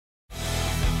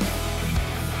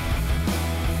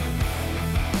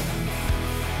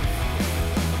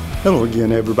Hello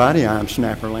again, everybody. I'm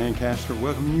Snapper Lancaster,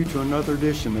 welcoming you to another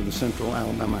edition of the Central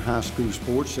Alabama High School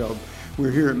Sports Show. We're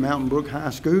here at Mountain Brook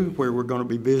High School, where we're going to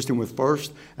be visiting with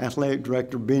First Athletic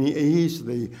Director Benny Ease,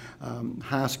 the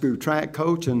high school track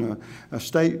coach and a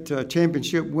state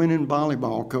championship winning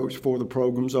volleyball coach for the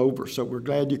program's over. So we're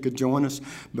glad you could join us.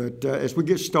 But as we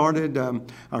get started,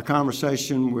 our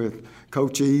conversation with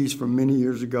Coach Ease from many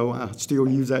years ago, I still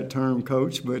use that term,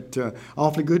 Coach, but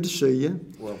awfully good to see you.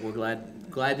 Well, we're glad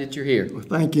that you're here. Well,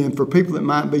 thank you. And for people that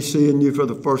might be seeing you for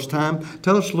the first time,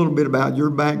 tell us a little bit about your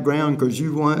background, because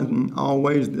you weren't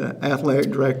always the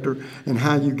athletic director, and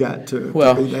how you got to be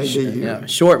the AD here. Yeah,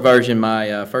 short version,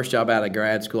 my first job out of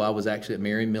grad school, I was actually at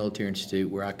Marion Military Institute,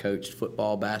 where I coached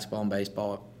football, basketball, and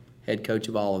baseball, head coach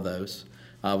of all of those.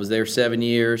 I was there 7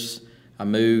 years. I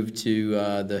moved to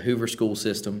the Hoover school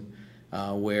system,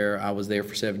 where I was there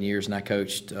for 7 years, and I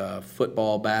coached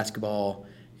football, basketball,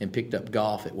 and picked up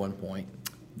golf at one point.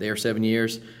 There 7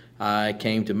 years. I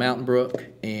came to Mountain Brook,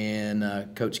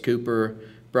 and Coach Cooper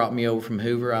brought me over from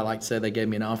Hoover. I like to say they gave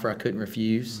me an offer I couldn't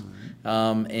refuse.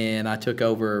 And I took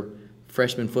over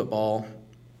freshman football,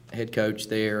 head coach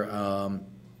there,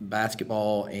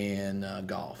 basketball, and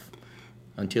golf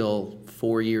until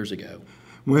 4 years ago.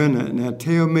 Well, now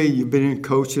tell me, you've been in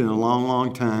coaching a long,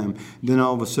 long time. Then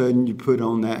all of a sudden you put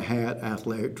on that hat,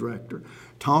 athletic director.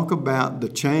 Talk about the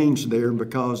change there,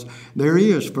 because there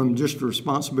is, from just the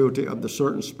responsibility of the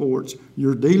certain sports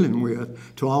you're dealing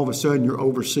with to all of a sudden you're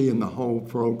overseeing the whole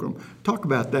program. Talk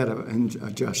about that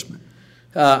adjustment.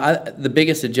 The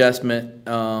biggest adjustment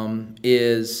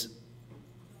is,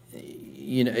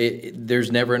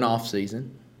 there's never an off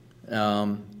season.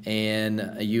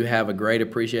 And you have a great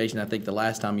appreciation. I think the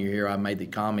last time you were here, I made the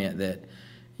comment that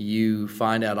you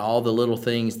find out all the little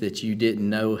things that you didn't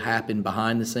know happened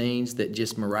behind the scenes that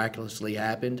just miraculously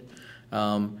happened.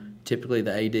 Typically,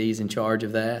 the AD is in charge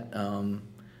of that.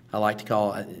 I like to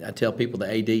I tell people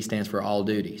the AD stands for all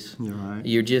duties. You're right.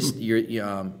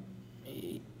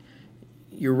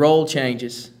 Your role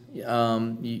changes.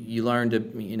 You learn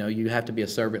to, you have to be a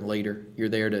servant leader. You're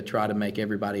there to try to make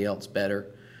everybody else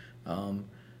better.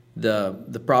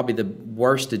 Probably the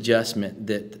worst adjustment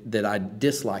that I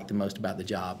dislike the most about the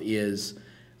job is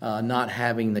not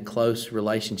having the close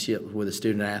relationship with the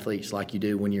student athletes like you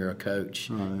do when you're a coach.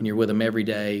 Right. And you're with them every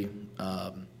day,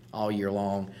 all year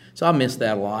long. So I miss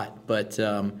that a lot, but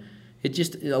it's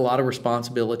just a lot of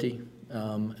responsibility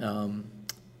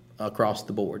across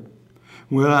the board.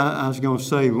 Well, I was going to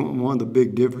say, one of the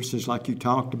big differences, like you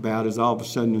talked about, is all of a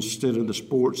sudden, instead of the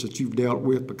sports that you've dealt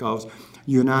with, because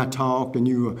you and I talked and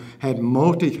you had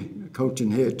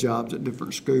multi-coaching head jobs at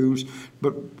different schools,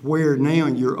 but where now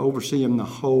you're overseeing the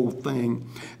whole thing.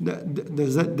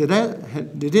 Was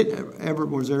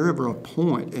there ever a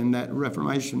point in that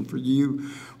reformation for you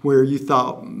where you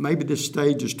thought, maybe this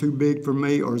stage is too big for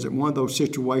me, or is it one of those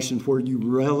situations where you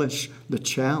relish the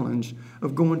challenge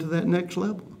of going to that next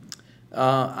level?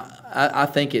 I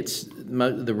think it's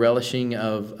the relishing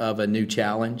of a new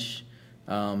challenge.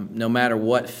 No matter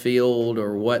what field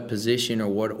or what position or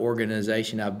what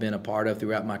organization I've been a part of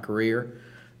throughout my career,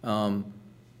 I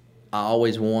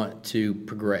always want to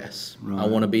progress. Right. I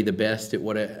want to be the best at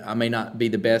I may not be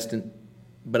the best,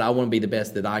 but I want to be the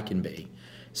best that I can be.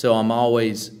 So I've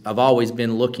always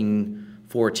been looking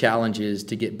for challenges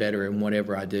to get better in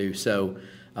whatever I do. So,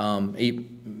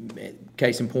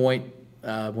 case in point,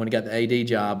 when I got the AD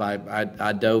job,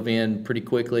 I dove in pretty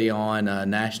quickly on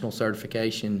national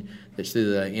certification that's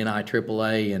through the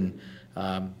NIAAA, and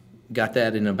got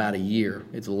that in about a year.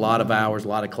 It's a lot of hours, a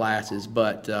lot of classes,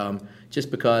 but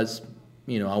just because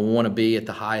I want to be at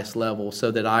the highest level so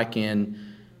that I can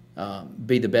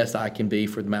be the best I can be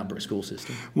for the Mountain Brook school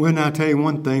system. Well, now, I'll tell you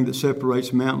one thing that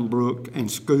separates Mountain Brook and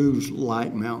schools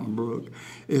like Mountain Brook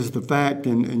is the fact,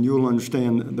 and you'll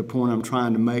understand the point I'm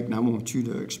trying to make, and I want you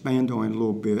to expand on it a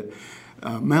little bit.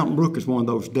 Mountain Brook is one of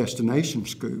those destination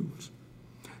schools.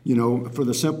 For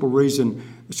the simple reason,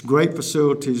 it's great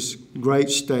facilities, great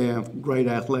staff, great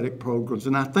athletic programs.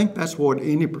 And I think that's what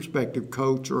any prospective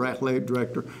coach or athletic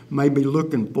director may be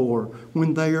looking for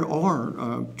when they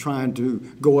are trying to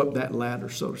go up that ladder,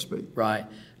 so to speak. Right.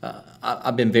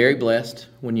 I've been very blessed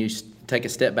when you take a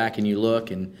step back and you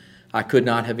look, and I could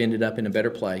not have ended up in a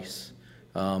better place.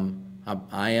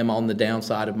 I am on the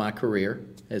downside of my career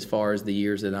as far as the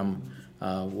years that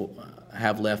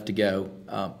have left to go.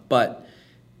 But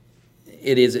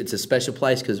it's a special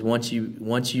place, because once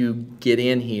you get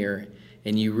in here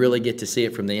and you really get to see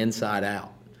it from the inside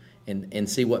out and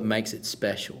see what makes it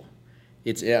special,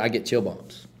 I get chill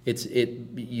bumps.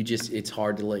 It's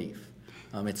hard to leave.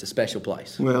 it's a special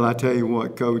place. Well, I tell you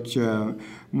what, Coach,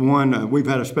 we've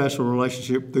had a special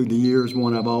relationship through the years,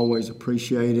 one I've always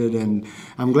appreciated, and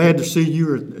I'm glad to see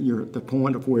you're at the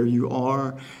point of where you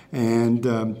are, and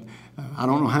I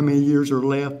don't know how many years are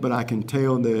left, but I can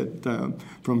tell that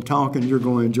from talking, you're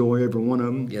going to enjoy every one of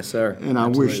them. Yes, sir. And I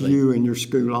Absolutely. wish you and your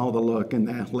school all the luck in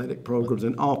the athletic programs,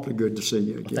 and awfully good to see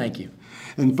you again. Well, thank you.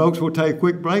 And folks, we'll take a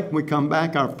quick break. When we come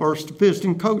back, our first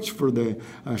visiting coach for the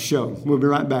show. We'll be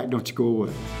right back. Don't you go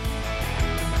away.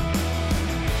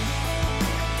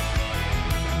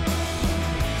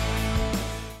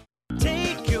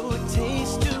 Take your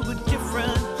taste to a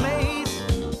different place.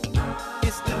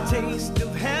 It's the taste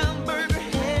of hamburger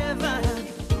heaven.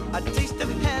 A taste of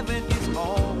heaven is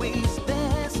always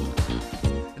best.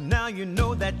 Now you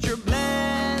know that you're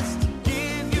blessed.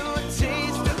 Give your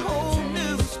taste a whole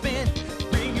new spin.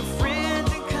 Bring your friends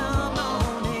and come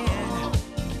on in.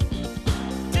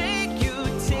 Take your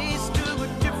taste to a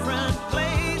different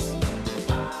place.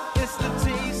 It's the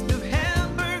taste of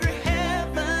hamburger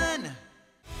heaven.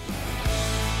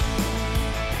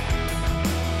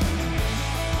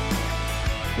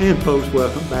 And folks,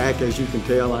 welcome back. As you can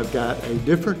tell, I've got a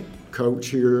different coach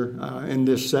here in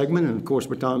this segment. And of course,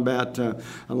 we're talking about a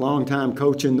long-time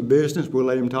coach in the business. We'll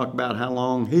let him talk about how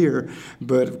long here.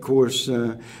 But of course,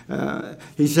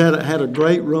 he's had a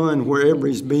great run wherever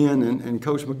he's been. And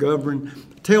Coach McGovern,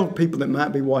 tell people that might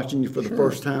be watching you for the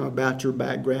first time about your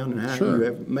background and how you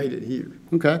have made it here.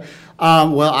 Okay.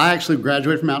 Well, I actually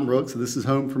graduated from Mountain Brook, so this is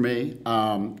home for me.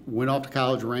 Went off to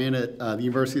college, ran at the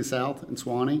University of South in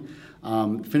Sewanee.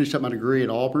 Finished up my degree at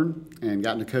Auburn and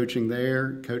got into coaching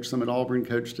there. Coached some at Auburn,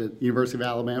 coached at University of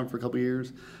Alabama for a couple of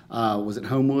years. Was at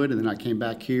Homewood, and then I came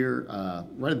back here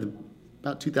right at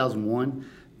about 2001.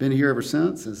 Been here ever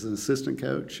since as an assistant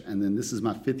coach, and then this is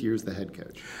my 5th year as the head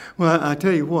coach. Well, I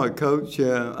tell you what, Coach,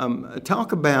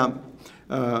 talk about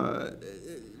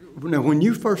now, when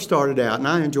you first started out, and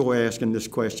I enjoy asking this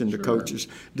question to coaches,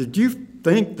 did you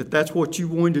think that that's what you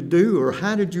wanted to do, or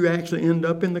how did you actually end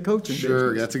up in the coaching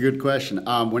Sure, business? that's a good question.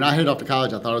 When I headed off to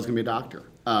college, I thought I was going to be a doctor.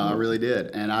 I really did.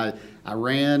 And I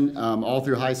ran all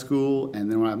through high school,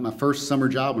 and then my first summer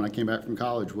job when I came back from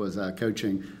college was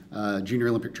coaching junior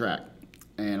Olympic track.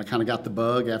 And I kind of got the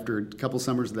bug after a couple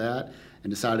summers of that and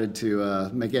decided to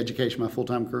make education my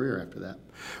full-time career after that.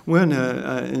 Well,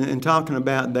 in talking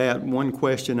about that, one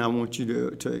question I want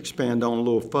you to expand on a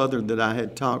little further that I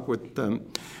had talked with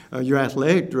your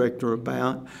athletic director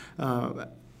about,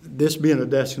 this being a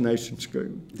destination school.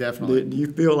 Definitely. Do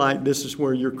you feel like this is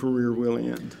where your career will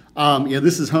end? Yeah,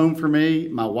 this is home for me.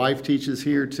 My wife teaches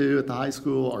here too at the high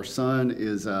school. Our son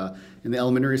is in the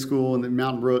elementary school in the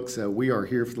Mountain Brook, so we are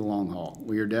here for the long haul.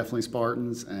 We are definitely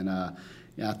Spartans, and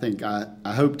I think I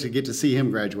hope to get to see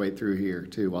him graduate through here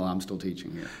too while I'm still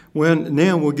teaching here. Well,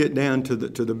 now we'll get down to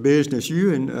the business.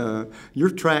 You and your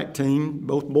track team,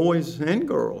 both boys and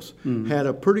girls, had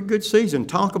a pretty good season.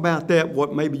 Talk about that.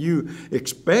 What maybe you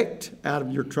expect out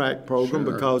of your track program,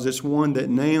 because it's one that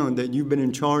now that you've been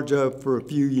in charge of for a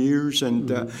few years. And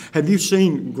have you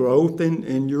seen growth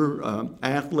in your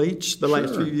athletes the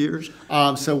last few years?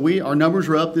 So our numbers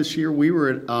were up this year. We were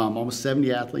at almost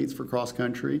 70 athletes for cross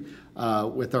country.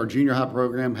 With our junior high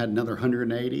program, had another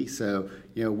 180. So,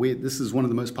 this is one of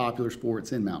the most popular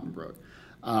sports in Mountain Brook.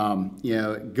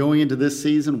 Going into this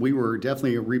season, we were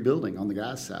definitely rebuilding on the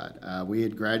guys' side. We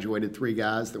had graduated 3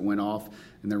 guys that went off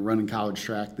and they're running college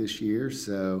track this year.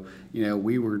 So,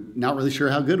 we were not really sure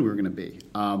how good we were going to be.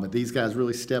 But these guys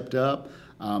really stepped up.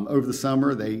 Over the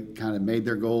summer, they kind of made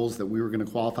their goals that we were going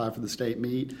to qualify for the state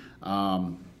meet.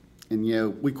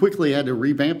 And we quickly had to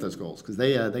revamp those goals because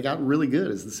they got really good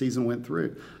as the season went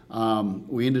through.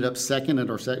 We ended up second at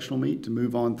our sectional meet to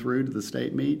move on through to the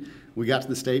state meet. We got to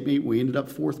the state meet. We ended up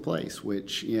 4th place,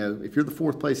 which if you're the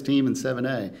 4th place team in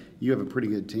 7A, you have a pretty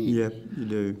good team. Yeah, you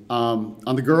do.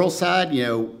 On the girls' side,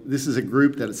 this is a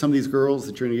group that some of these girls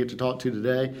that you're going to get to talk to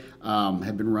today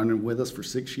have been running with us for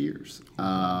 6 years.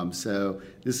 So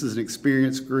this is an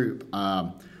experienced group.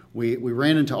 We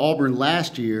ran into Auburn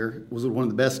last year, was one of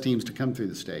the best teams to come through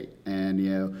the state.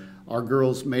 And, our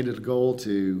girls made it a goal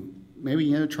to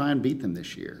maybe, try and beat them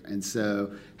this year. And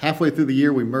so halfway through the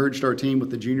year, we merged our team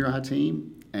with the junior high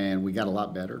team, and we got a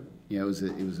lot better. It was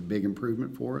a big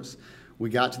improvement for us. We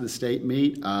got to the state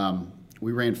meet.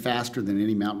 We ran faster than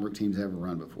any Mountain Brook team's ever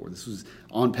run before. This was,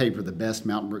 on paper, the best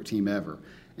Mountain Brook team ever.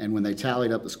 And when they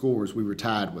tallied up the scores, we were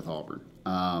tied with Auburn.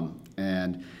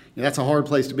 And that's a hard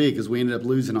place to be because we ended up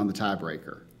losing on the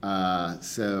tiebreaker.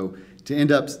 So to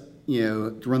end up,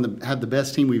 to have the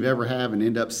best team we've ever had and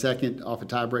end up second off a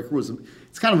tiebreaker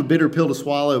it's kind of a bitter pill to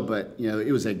swallow, but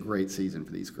it was a great season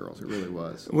for these girls. It really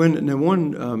was. Now,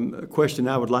 one question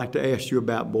I would like to ask you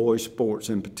about boys sports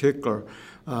in particular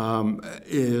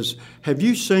is: have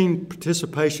you seen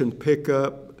participation pick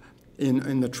up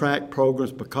in the track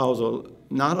programs because of,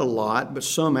 not a lot, but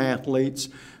some athletes,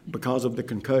 because of the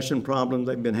concussion problems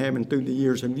they've been having through the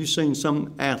years? Have you seen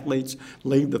some athletes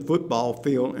leave the football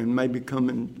field and maybe come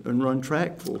and run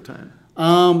track full time?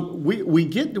 We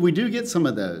do get some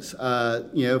of those,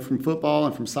 from football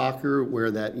and from soccer,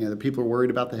 where the people are worried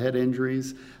about the head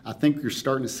injuries. I think you're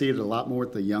starting to see it a lot more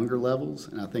at the younger levels,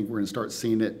 and I think we're going to start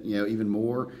seeing it, even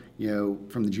more,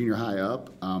 from the junior high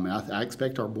up. And I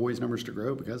expect our boys' numbers to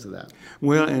grow because of that.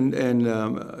 Well, and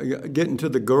getting to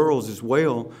the girls as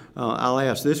well, I'll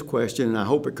ask this question, and I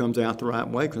hope it comes out the right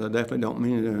way, because I definitely don't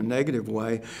mean it in a negative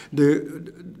way.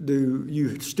 Do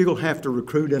you still have to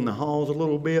recruit in the halls a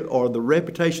little bit, or the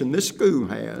reputation this school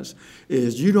has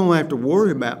is you don't have to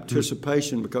worry about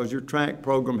participation because your track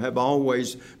program have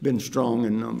always been strong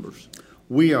in numbers?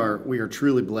 We are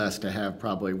truly blessed to have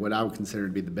probably what I would consider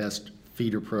to be the best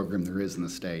feeder program there is in the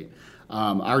state.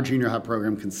 Our junior high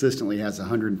program consistently has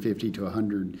 150 to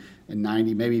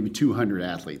 190, maybe even 200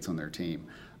 athletes on their team.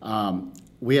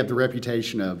 We have the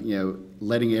reputation of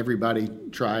letting everybody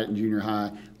try it in junior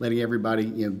high, letting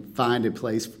everybody find a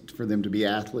place for them to be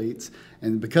athletes,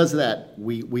 and because of that,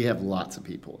 we have lots of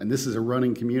people. And this is a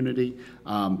running community.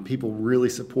 People really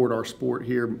support our sport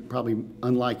here, probably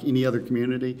unlike any other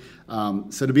community.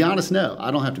 So to be honest, no,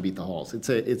 I don't have to beat the halls.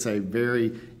 It's a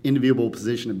very enviable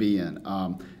position to be in.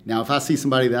 Now, if I see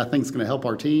somebody that I think is going to help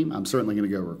our team, I'm certainly going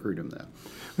to go recruit them though.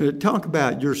 Talk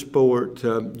about your sport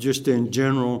just in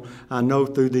general. I know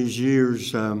through these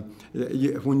years,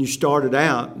 when you started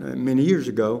out many years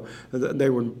ago,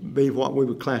 they would be what we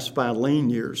would classify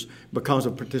lean years because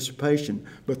of participation.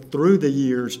 But through the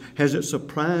years, has it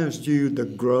surprised you the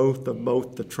growth of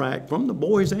both the track from the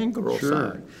boys and girls Sure.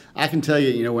 side? I can tell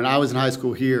you, when I was in high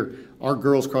school here, our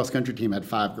girls cross-country team had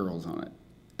 5 girls on it.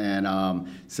 And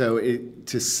so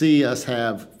to see us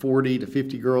have 40 to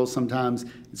 50 girls sometimes,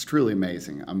 it's truly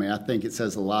amazing. I mean, I think it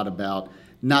says a lot about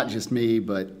not just me,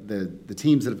 but the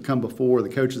teams that have come before, the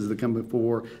coaches that have come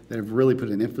before, that have really put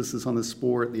an emphasis on this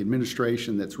sport, the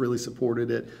administration that's really supported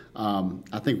it.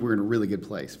 I think we're in a really good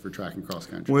place for track and cross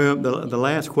country. Well, the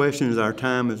last question is, our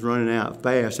time is running out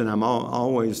fast, and I'm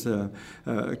always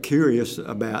curious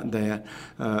about that.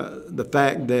 The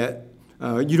fact that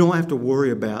you don't have to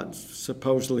worry about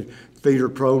supposedly feeder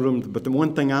programs, but the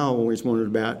one thing I always wondered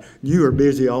about, you are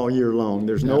busy all year long.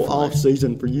 There's no off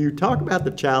season for you. Talk about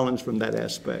the challenge from that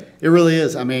aspect. It really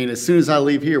is. I mean, as soon as I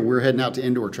leave here, we're heading out to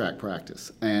indoor track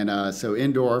practice. And so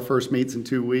indoor, our first meet's in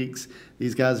 2 weeks.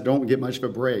 These guys don't get much of a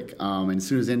break. And as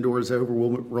soon as indoor is over,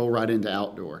 we'll roll right into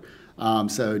outdoor.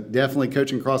 So definitely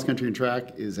coaching cross country and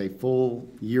track is a full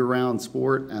year-round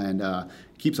sport, and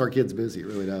keeps our kids busy. It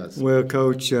really does. Well,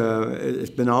 Coach, it's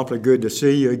been awfully good to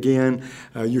see you again.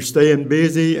 You're staying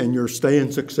busy and you're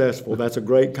staying successful. That's a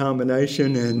great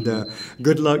combination, and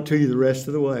good luck to you the rest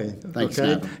of the way. Thanks,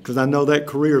 okay? Because I know that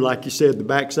career, like you said, the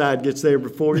backside gets there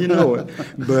before you know it.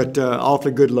 But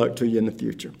awfully good luck to you in the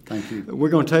future. Thank you. We're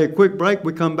going to take a quick break.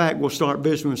 We come back, we'll start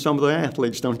visiting with some of the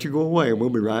athletes. Don't you go away. We'll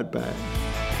be right back.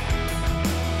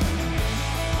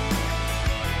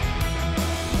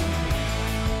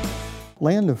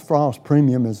 Land of Frost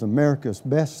Premium is America's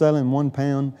best-selling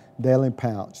 1-pound deli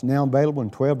pouch, now available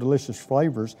in 12 delicious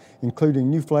flavors, including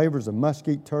new flavors of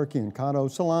mesquite turkey and cotto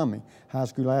salami. High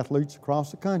school athletes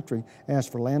across the country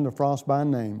ask for Land of Frost by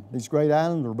name. These great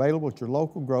items are available at your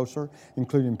local grocer,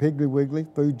 including Piggly Wiggly,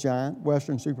 Food Giant,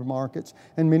 Western supermarkets,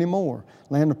 and many more.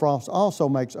 Land of Frost also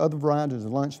makes other varieties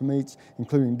of lunch meats,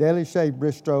 including deli shaved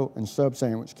bistro and sub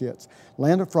sandwich kits.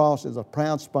 Land of Frost is a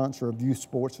proud sponsor of youth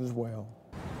sports as well.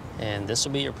 And this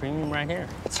will be your premium right here.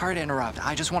 Sorry to interrupt.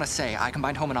 I just want to say I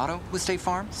combined home and auto with State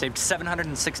Farm. Saved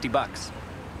 $760.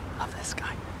 Love this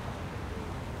guy.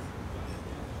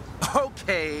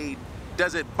 Okay,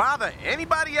 does it bother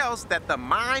anybody else that the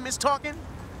mime is talking?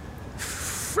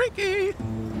 Freaky.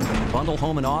 Bundle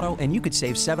home and auto, and you could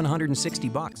save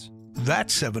 $760.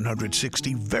 That's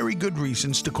 760 very good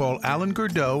reasons to call Alan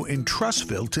Gurdeau in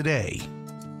Trussville today.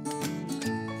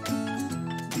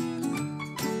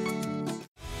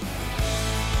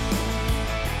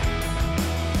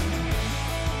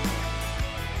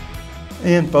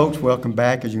 And folks, welcome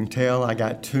back. As you can tell, I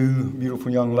got two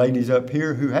beautiful young ladies up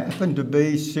here who happen to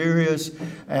be serious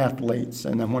athletes.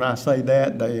 And then when I say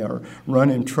that, they are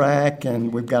running track,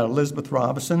 and we've got Elizabeth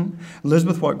Robinson.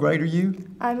 Elizabeth, what grade are you?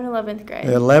 I'm an 11th grade.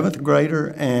 The 11th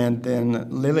grader, and then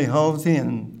Lily Halsey.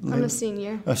 And I'm a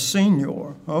senior. A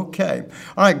senior, okay.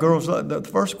 All right, girls, the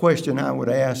first question I would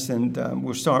ask, and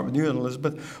we'll start with you,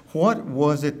 Elizabeth. What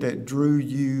was it that drew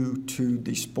you to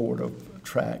the sport of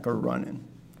track or running?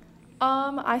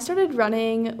 I started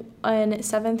running in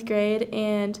 7th grade,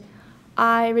 and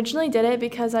I originally did it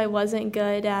because I wasn't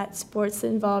good at sports that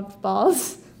involved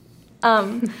balls.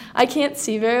 I can't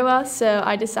see very well, so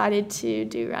I decided to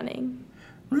do running.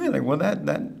 Really? Well,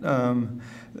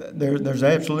 there's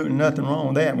absolutely nothing wrong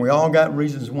with that. And we all got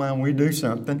reasons why we do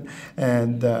something.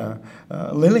 And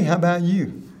Lily, how about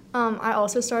you? I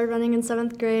also started running in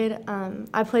 7th grade.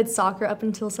 I played soccer up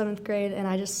until 7th grade, and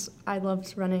I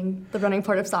loved running, the running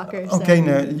part of soccer. Okay, so.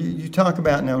 now you talk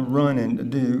about now running.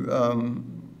 Do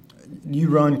you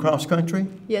run cross country?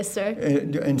 Yes, sir.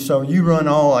 And so you run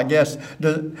all, I guess.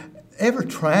 Every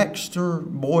trackster,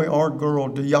 boy or girl,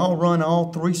 do y'all run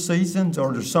all 3 seasons,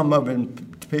 or do some of them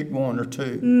pick 1 or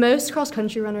 2? Most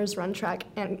cross-country runners run track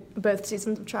and both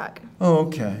seasons of track. Oh,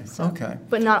 okay, okay.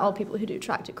 But not all people who do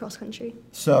track do cross-country.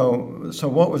 So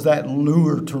what was that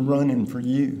lure to running for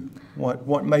you?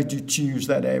 What made you choose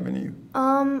that avenue?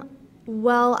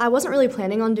 Well, I wasn't really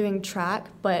planning on doing track,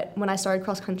 but when I started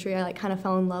cross-country, I kind of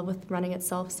fell in love with running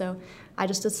itself, so I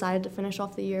just decided to finish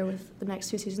off the year with the next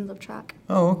 2 seasons of track.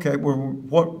 Oh, okay.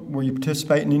 Were you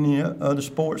participating in any other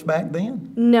sports back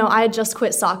then? No, I had just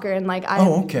quit soccer, and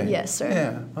Oh, okay. Yes, sir.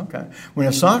 Yeah, okay.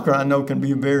 Well, soccer I know can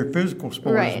be a very physical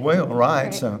sport as well, right?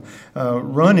 Right. So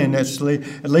running, at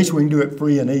least we can do it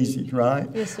free and easy, right?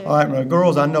 Yes, sir. All right, now,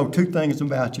 girls, I know 2 things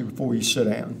about you before you sit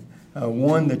down.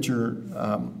 One, that you're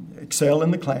excel in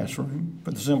the classroom,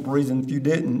 for the simple reason if you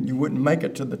didn't, you wouldn't make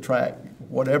it to the track,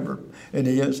 whatever it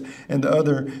is. And the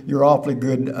other, you're awfully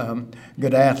good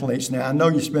athletes. Now, I know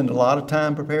you spend a lot of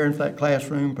time preparing for that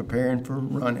classroom, preparing for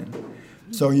running.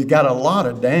 So you got a lot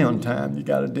of downtime you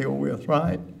got to deal with,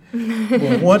 right?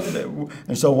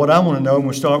 And so what I want to know, and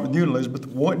we'll start with you, Elizabeth,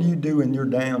 what do you do in your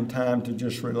downtime to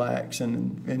just relax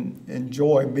and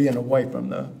enjoy being away from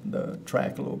the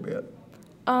track a little bit?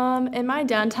 In my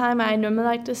downtime, I normally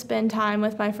like to spend time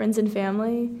with my friends and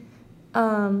family,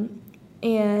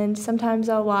 and sometimes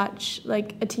I'll watch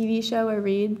like a TV show or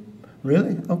read.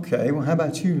 Really? Okay. Well, how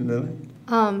about you, Lily?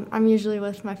 I'm usually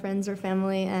with my friends or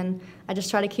family, and I just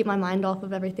try to keep my mind off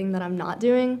of everything that I'm not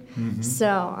doing. Mm-hmm.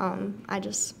 So I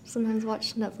just sometimes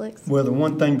watch Netflix. Well, the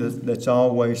one thing that's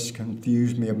always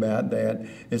confused me about that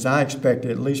is I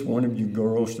expected at least one of you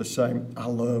girls to say, I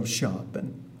love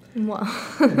shopping. Wow.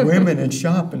 Women and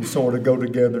shopping sort of go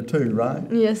together too, right?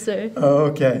 Yes, sir.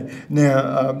 Okay.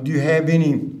 Now, do you have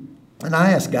any, and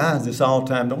I ask guys this all the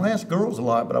time, don't ask girls a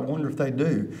lot, but I wonder if they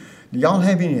do. Do y'all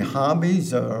have any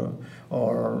hobbies or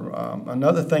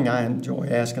another thing I enjoy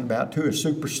asking about too is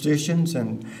superstitions,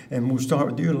 and we'll start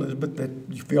with you, Elizabeth, that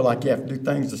you feel like you have to do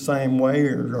things the same way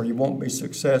or you won't be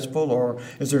successful, or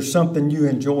is there something you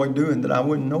enjoy doing that I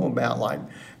wouldn't know about, like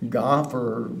golf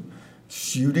or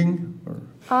shooting? Or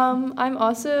I'm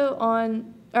also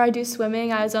I do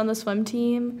swimming. I was on the swim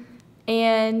team,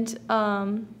 and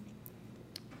I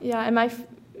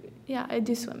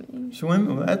do swimming.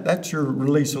 Swimming, that's your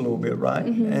release a little bit, right?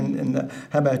 Mm-hmm. And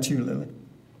how about you, Lily?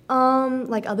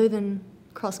 Like other than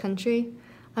cross country,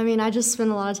 I mean, I just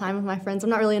spend a lot of time with my friends. I'm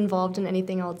not really involved in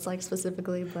anything else, like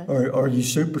specifically. But are you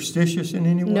superstitious in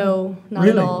any way? No, not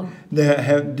really? at all.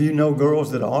 Do you know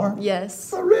girls that are?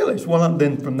 Yes. Oh, really? Well,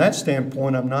 then from that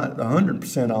standpoint, I'm not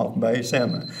 100% off base,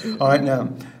 am I? Mm-hmm. All right, now,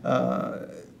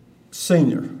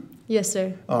 senior. Yes,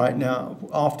 sir. All right, now,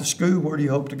 off to school, where do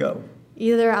you hope to go?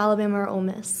 Either Alabama or Ole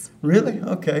Miss. Really?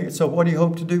 Okay. So what do you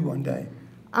hope to do one day?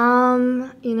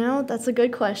 That's a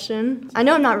good question. I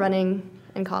know I'm not running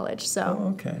in college, so. Oh,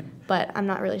 okay. But I'm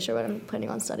not really sure what I'm planning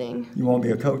on studying. You want to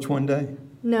be a coach one day?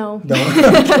 No.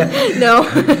 Okay. No.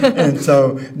 And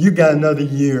so you got another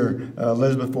year,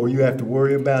 Elizabeth, before you have to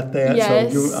worry about that.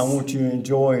 Yes. So I want you to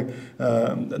enjoy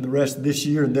the rest of this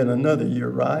year and then another year,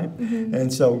 right? Mm-hmm.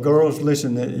 And so, girls,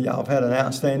 listen, y'all have had an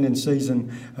outstanding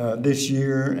season this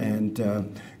year, and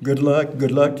good luck.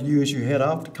 Good luck to you as you head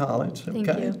off to college. Okay?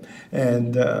 Thank you.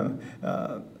 And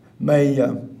may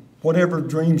whatever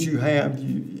dreams you have,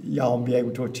 y'all be able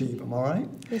to achieve them, all right?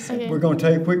 Yes, sir. Okay. We're going to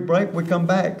take a quick break. We come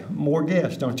back. More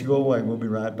guests. Don't you go away. We'll be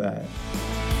right back.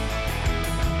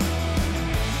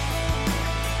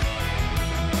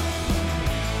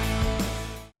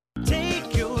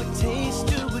 Take your taste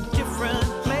to a different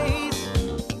place.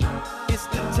 It's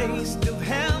the taste of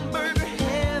hamburger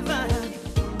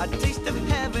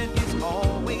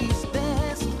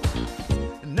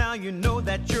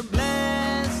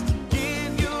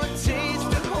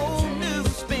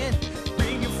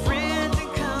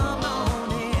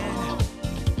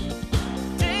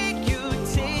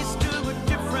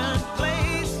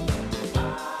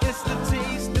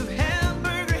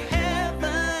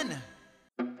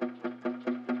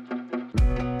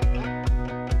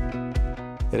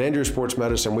Andrews Sports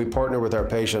Medicine, we partner with our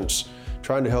patients,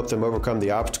 trying to help them overcome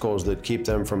the obstacles that keep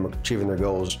them from achieving their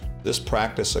goals. This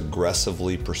practice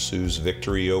aggressively pursues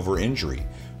victory over injury,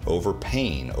 over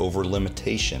pain, over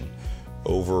limitation,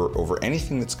 over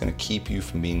anything that's going to keep you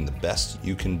from being the best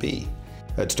you can be.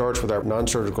 It starts with our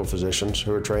non-surgical physicians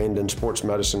who are trained in sports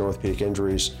medicine, orthopedic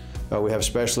injuries. We have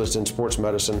specialists in sports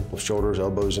medicine with shoulders,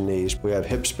 elbows, and knees. We have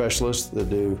hip specialists that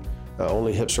do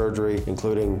only hip surgery,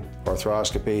 including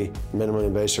arthroscopy, minimally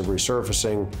invasive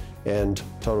resurfacing, and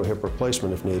total hip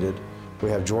replacement if needed. We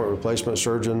have joint replacement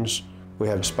surgeons. We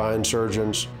have spine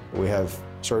surgeons. We have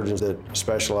surgeons that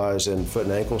specialize in foot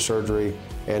and ankle surgery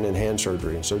and in hand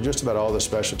surgery. So just about all the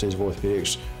specialties of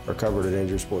orthopedics are covered at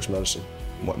Andrews Sports Medicine.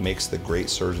 What makes the great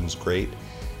surgeons great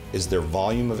is their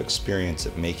volume of experience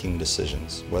at making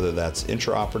decisions, whether that's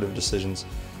intraoperative decisions,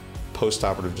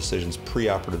 postoperative decisions,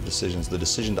 preoperative decisions, the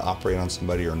decision to operate on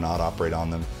somebody or not operate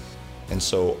on them. And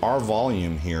so our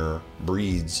volume here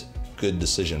breeds good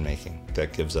decision making.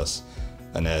 That gives us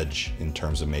an edge in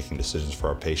terms of making decisions for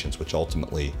our patients, which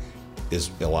ultimately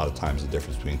is a lot of times the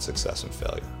difference between success and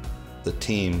failure. The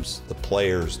teams, the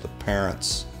players, the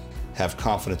parents have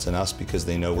confidence in us because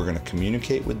they know we're going to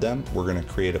communicate with them, we're going to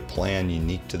create a plan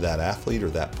unique to that athlete or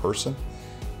that person,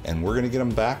 and we're going to get them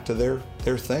back to their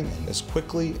thing and as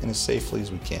quickly and as safely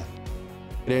as we can.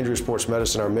 At Andrews Sports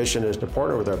Medicine, our mission is to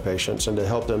partner with our patients and to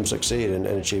help them succeed and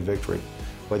achieve victory.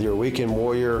 Whether you're a weekend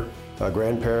warrior, a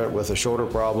grandparent with a shoulder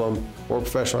problem, or a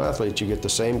professional athlete, you get the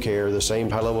same care, the same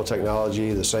high-level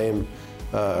technology, the same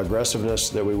aggressiveness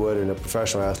that we would in a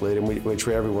professional athlete, and we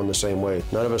treat everyone the same way.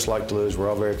 None of us like to lose. We're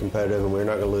all very competitive, and we're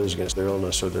not going to lose against their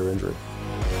illness or their injury.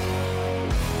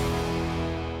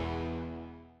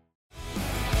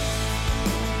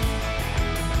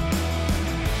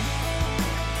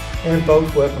 And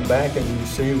folks, welcome back. And you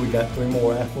see, we got 3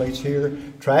 more athletes here.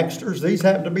 Tracksters, these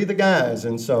happen to be the guys.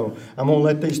 And so I'm going to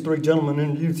let these 3 gentlemen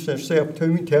introduce themselves to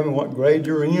me, tell me what grade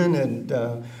you're in,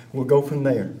 and we'll go from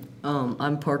there.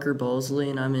 I'm Parker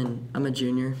Bowlesley, and I'm a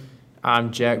junior.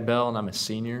 I'm Jack Bell, and I'm a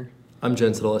senior. I'm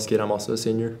Jen Sadleski, and I'm also a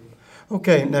senior.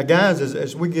 Okay, now guys,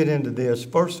 as we get into this,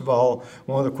 first of all,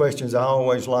 one of the questions I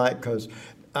always like, because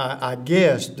I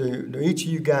guess, do each of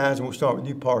you guys, and we'll start with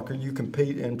you, Parker, you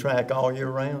compete in track all year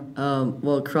round?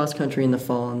 Well, cross country in the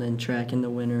fall and then track in the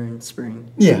winter and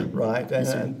spring. Yeah, right.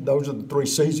 Yes, And those are the 3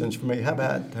 seasons for me. How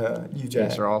about you, Jack?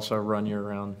 Yes, sir. Also run year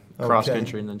round, cross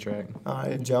country and then track. All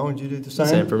right, Jones, you do the same?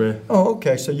 Same for me. Oh,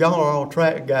 okay. So y'all are all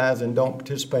track guys and don't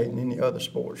participate in any other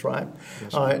sports, right?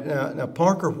 Yes, all right. Now,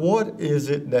 Parker, what is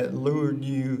it that lured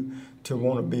you to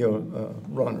want to be a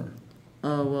runner?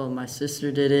 Well, my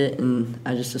sister did it, and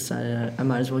I just decided I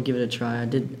might as well give it a try.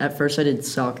 At first I did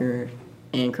soccer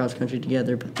and cross country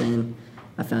together, but then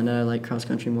I found out I like cross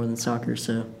country more than soccer,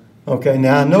 so. Okay,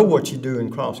 now I know what you do in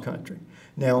cross country.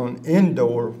 Now on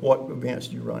indoor, what events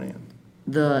do you run in?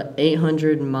 The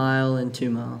 800 mile and 2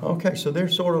 mile. Okay, so they're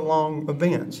sort of long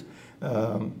events.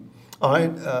 All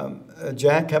right,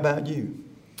 Jack, how about you?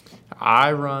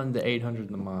 I run the 800 and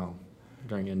the mile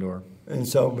during indoor. And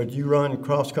so, but you run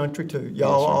cross country too.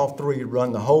 Y'all Yes, sir. all 3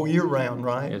 run the whole year round,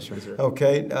 right? Yes, sir.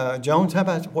 Okay, Jones, how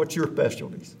about what's your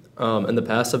specialties? In the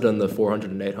past, I've done the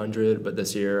 400 and 800, but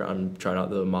this year I'm trying out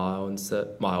the mile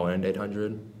and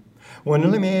 800. Well, now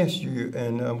let me ask you,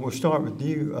 and we'll start with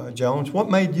you, Jones. What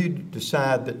made you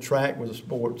decide that track was a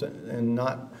sport and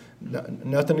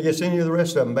nothing against any of the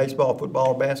rest of them, baseball,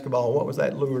 football, basketball? What was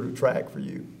that lure to track for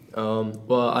you?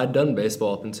 Well, I'd done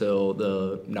baseball up until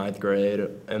the 9th grade,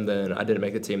 and then I didn't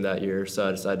make the team that year, so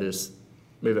I decided to just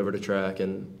move over to track,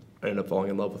 and I ended up falling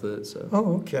in love with it. So.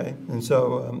 Oh, okay. And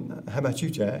so, how about you,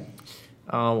 Jack?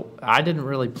 I didn't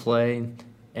really play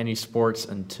any sports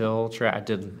until track. I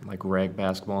did like reg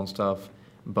basketball and stuff,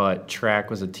 but track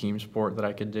was a team sport that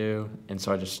I could do, and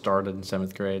so I just started in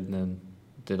 7th grade and then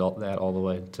did all the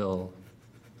way until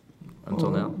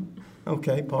now.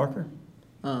 Okay, Parker?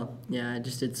 Oh, yeah, I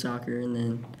just did soccer, and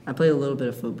then I played a little bit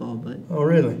of football, but... Oh,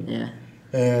 really? Yeah.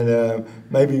 And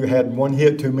maybe you had one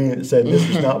hit too many that said this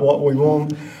is not what we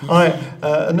want. All right,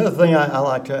 another thing I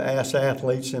like to ask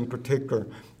athletes in particular,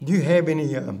 do you have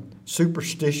any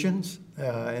superstitions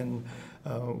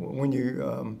when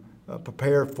you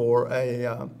prepare for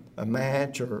a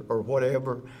match or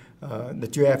whatever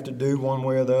that you have to do one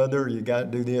way or the other? You got to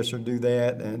do this or do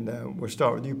that, and we'll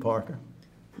start with you, Parker.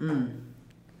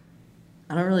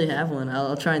 I don't really have one.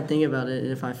 I'll try and think about it.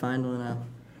 If I find one,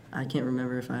 I can't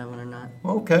remember if I have one or not.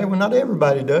 Okay, well, not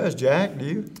everybody does. Jack, do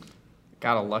you?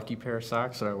 Got a lucky pair of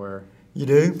socks that I wear You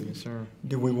do? Yes, sir.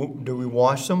 Do we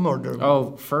wash them or do?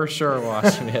 Oh, for sure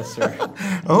wash them, yes, sir.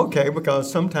 Okay, because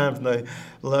sometimes the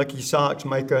lucky socks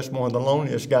make us one of the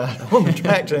loneliest guys on the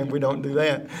track, and we don't do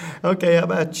that. Okay, how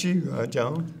about you,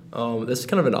 John? This is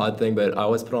kind of an odd thing, but I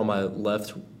always put on my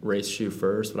left race shoe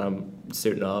first when I'm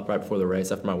suiting up right before the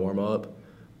race after my warm up.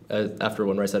 After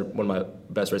one race, I had one of my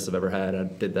best races I've ever had. I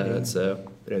did that, Yeah. so I've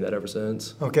been doing that ever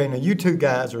since. Okay, now you two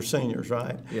guys are seniors,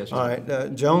 right? Yes, sir. All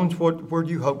right, Jones, where do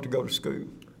you hope to go to school?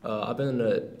 I've been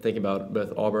thinking about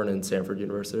both Auburn and Stanford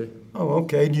University. Oh,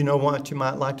 okay. Do you know what you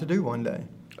might like to do one day?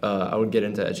 I would get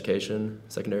into education,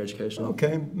 secondary education.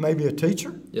 Okay, maybe a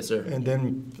teacher? Yes, sir. And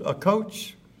then a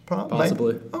coach?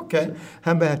 Possibly. Maybe? Okay.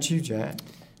 How about you, Jack?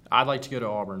 I'd like to go to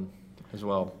Auburn as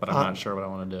well, but I'm not sure what I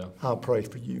want to do. I'll pray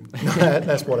for you.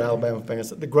 That's what Alabama fans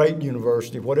say. The great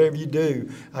university, whatever you do,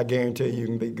 I guarantee you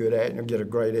can be good at it and get a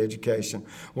great education.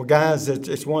 Well, guys,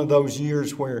 it's one of those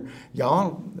years where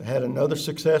y'all had another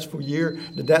successful year.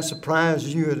 Did that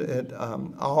surprise you at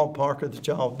all, Parker, that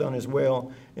y'all have done as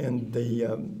well in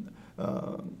the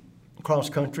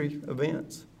cross-country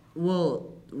events?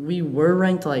 Well, we were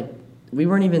ranked we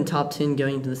weren't even top 10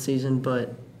 going into the season,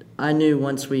 but I knew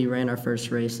once we ran our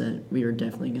first race that we were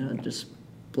definitely going to just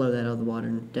blow that out of the water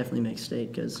and definitely make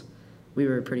state because we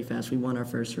were pretty fast. We won our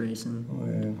first race.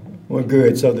 Well,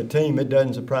 good. So the team, it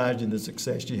doesn't surprise you the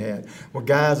success you had. Well,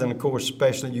 guys, and of course,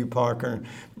 especially you, Parker,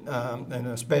 and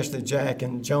especially Jack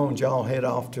and Jones, y'all head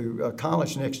off to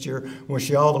college next year. Wish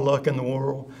you all the luck in the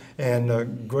world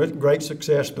and great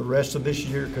success the rest of this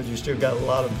year because you still got a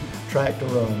lot of track to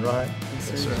run, right?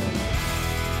 Yes, sir.